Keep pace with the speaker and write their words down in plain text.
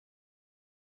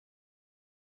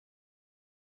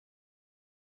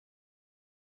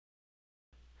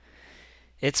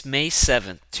It's May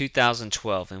 7th,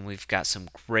 2012, and we've got some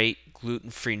great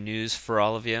gluten-free news for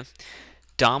all of you.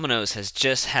 Domino's has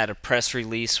just had a press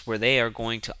release where they are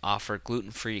going to offer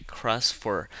gluten-free crust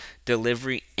for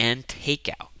delivery and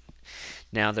takeout.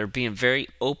 Now, they're being very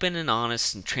open and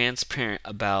honest and transparent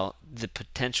about the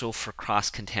potential for cross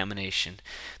contamination.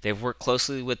 They've worked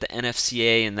closely with the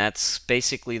NFCA, and that's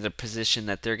basically the position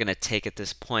that they're going to take at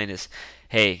this point is,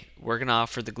 hey, we're going to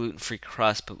offer the gluten-free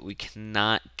crust, but we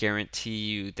cannot guarantee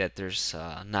you that there's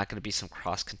not going to be some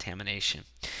cross contamination.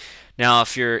 Now,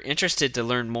 if you're interested to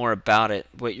learn more about it,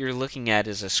 what you're looking at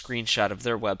is a screenshot of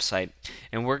their website,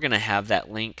 and we're going to have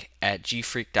that link at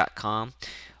gfreak.com.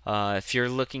 If you're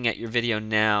looking at your video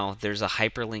now, there's a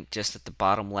hyperlink just at the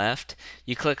bottom left.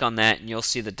 You click on that and you'll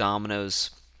see the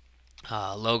Domino's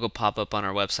logo pop up on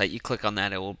our website. You click on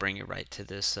that, it will bring you right to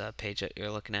this page that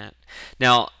you're looking at.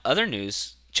 Now, other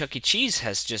news, Chuck E. Cheese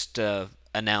has just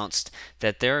announced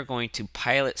that they're going to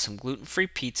pilot some gluten-free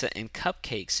pizza and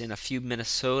cupcakes in a few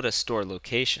Minnesota store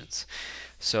locations.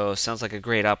 So sounds like a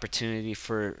great opportunity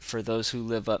for those who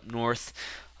live up north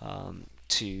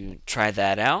to try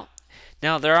that out.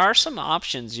 Now, there are some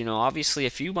options, obviously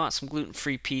if you want some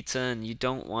gluten-free pizza and you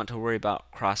don't want to worry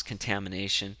about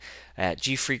cross-contamination, at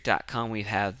gfreak.com we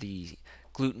have the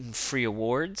gluten-free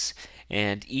awards,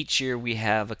 and each year we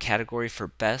have a category for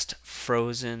best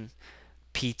frozen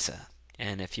pizza.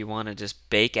 And if you want to just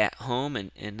bake at home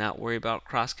and not worry about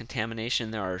cross-contamination,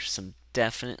 there are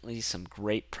definitely some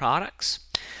great products.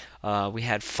 We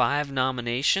had 5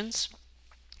 nominations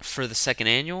for the second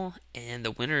annual, and the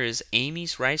winner is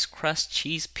Amy's Rice Crust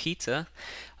Cheese Pizza.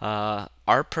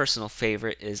 Our personal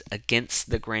favorite is Against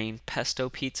the Grain Pesto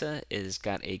Pizza. It has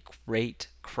got a great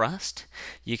crust.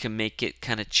 You can make it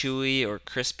kind of chewy or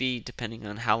crispy depending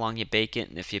on how long you bake it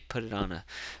and if you put it on a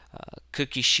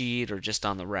cookie sheet or just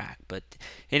on the rack. But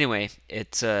anyway,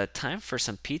 it's time for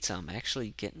some pizza. I'm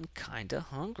actually getting kind of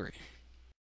hungry.